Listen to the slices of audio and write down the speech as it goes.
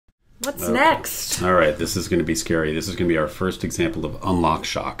What's next? All right, this is going to be scary. This is going to be our first example of unlock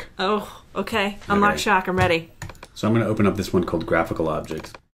shock. Oh, okay. Unlock shock. I'm ready. So I'm going to open up this one called Graphical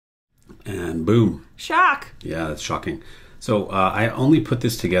Object. And boom. Shock. Yeah, that's shocking. So I only put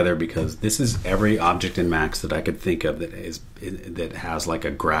this together because this is every object in Max that I could think of that has like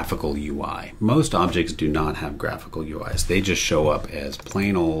a graphical UI. Most objects do not have graphical UIs. They just show up as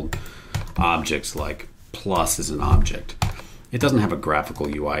plain old objects, like plus is an object. It doesn't have a graphical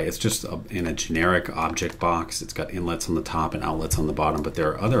UI. It's just in a generic object box. It's got inlets on the top and outlets on the bottom. But there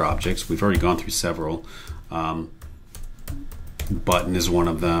are other objects. We've already gone through several. Button is one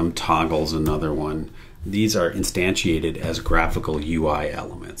of them. Toggle's another one. These are instantiated as graphical UI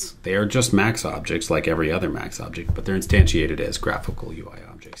elements. They are just Max objects like every other Max object, but they're instantiated as graphical UI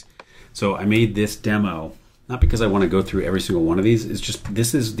objects. So I made this demo, not because I want to go through every single one of these. It's just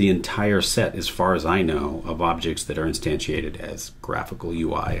this is the entire set, as far as I know, of objects that are instantiated as graphical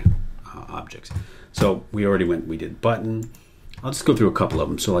UI objects. So we did button. I'll just go through a couple of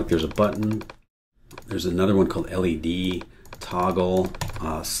them. So like there's a button. There's another one called LED, toggle.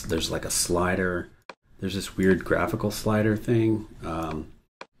 There's like a slider. There's this weird graphical slider thing.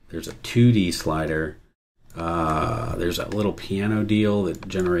 There's a 2D slider. There's a little piano deal that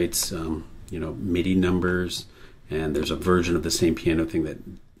generates, MIDI numbers. And there's a version of the same piano thing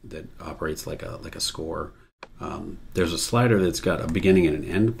that operates like a score. There's a slider that's got a beginning and an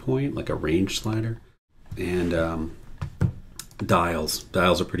end point, like a range slider. And dials.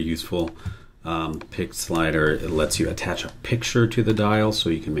 Dials are pretty useful. Pick slider, it lets you attach a picture to the dial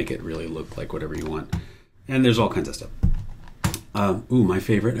so you can make it really look like whatever you want. And there's all kinds of stuff. My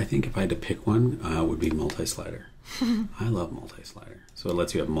favorite, I think, if I had to pick one, would be multi-slider. I love multi-slider. So it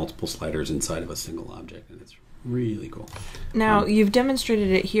lets you have multiple sliders inside of a single object, and it's really cool. Now, you've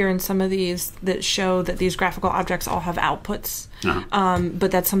demonstrated it here in some of these that show that these graphical objects all have outputs.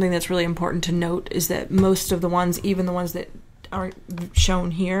 But that's something that's really important to note, is that most of the ones, even the ones that are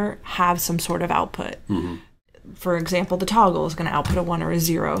shown here, have some sort of output. Mm-hmm. For example, the toggle is going to output a 1 or a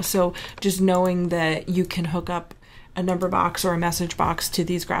 0. So just knowing that you can hook up a number box or a message box to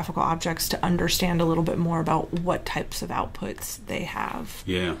these graphical objects to understand a little bit more about what types of outputs they have.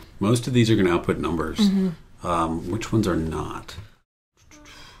 Yeah, most of these are going to output numbers. Mm-hmm. Which ones are not?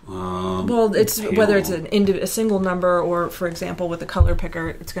 Well, it's whether it's a single number or, for example, with a color picker,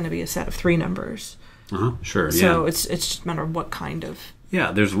 it's going to be a set of 3 numbers. Sure, yeah. So it's just a matter of what kind of...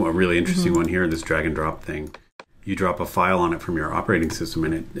 Yeah, there's a really interesting one here, this drag and drop thing. You drop a file on it from your operating system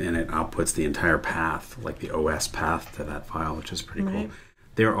and it outputs the entire path, like the OS path to that file, which is pretty cool.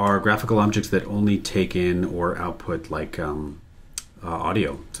 There are graphical objects that only take in or output like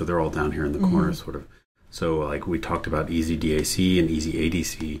audio. So they're all down here in the corner, sort of. So like we talked about easy DAC and easy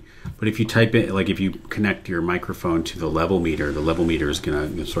ADC. But if you type in, like if you connect your microphone to the level meter is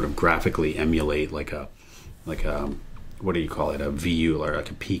going to sort of graphically emulate like a what do you call it? A VU or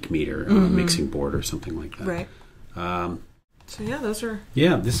like a peak meter on a mixing board or something like that. Right. So yeah, those are...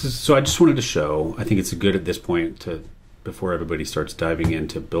 Yeah, so I just wanted to show, I think it's good at this point before everybody starts diving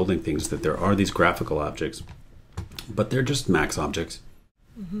into building things, that there are these graphical objects, but they're just Max objects.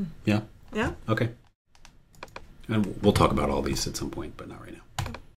 Mm-hmm. Yeah? Yeah. Okay. And we'll talk about all these at some point, but not right now.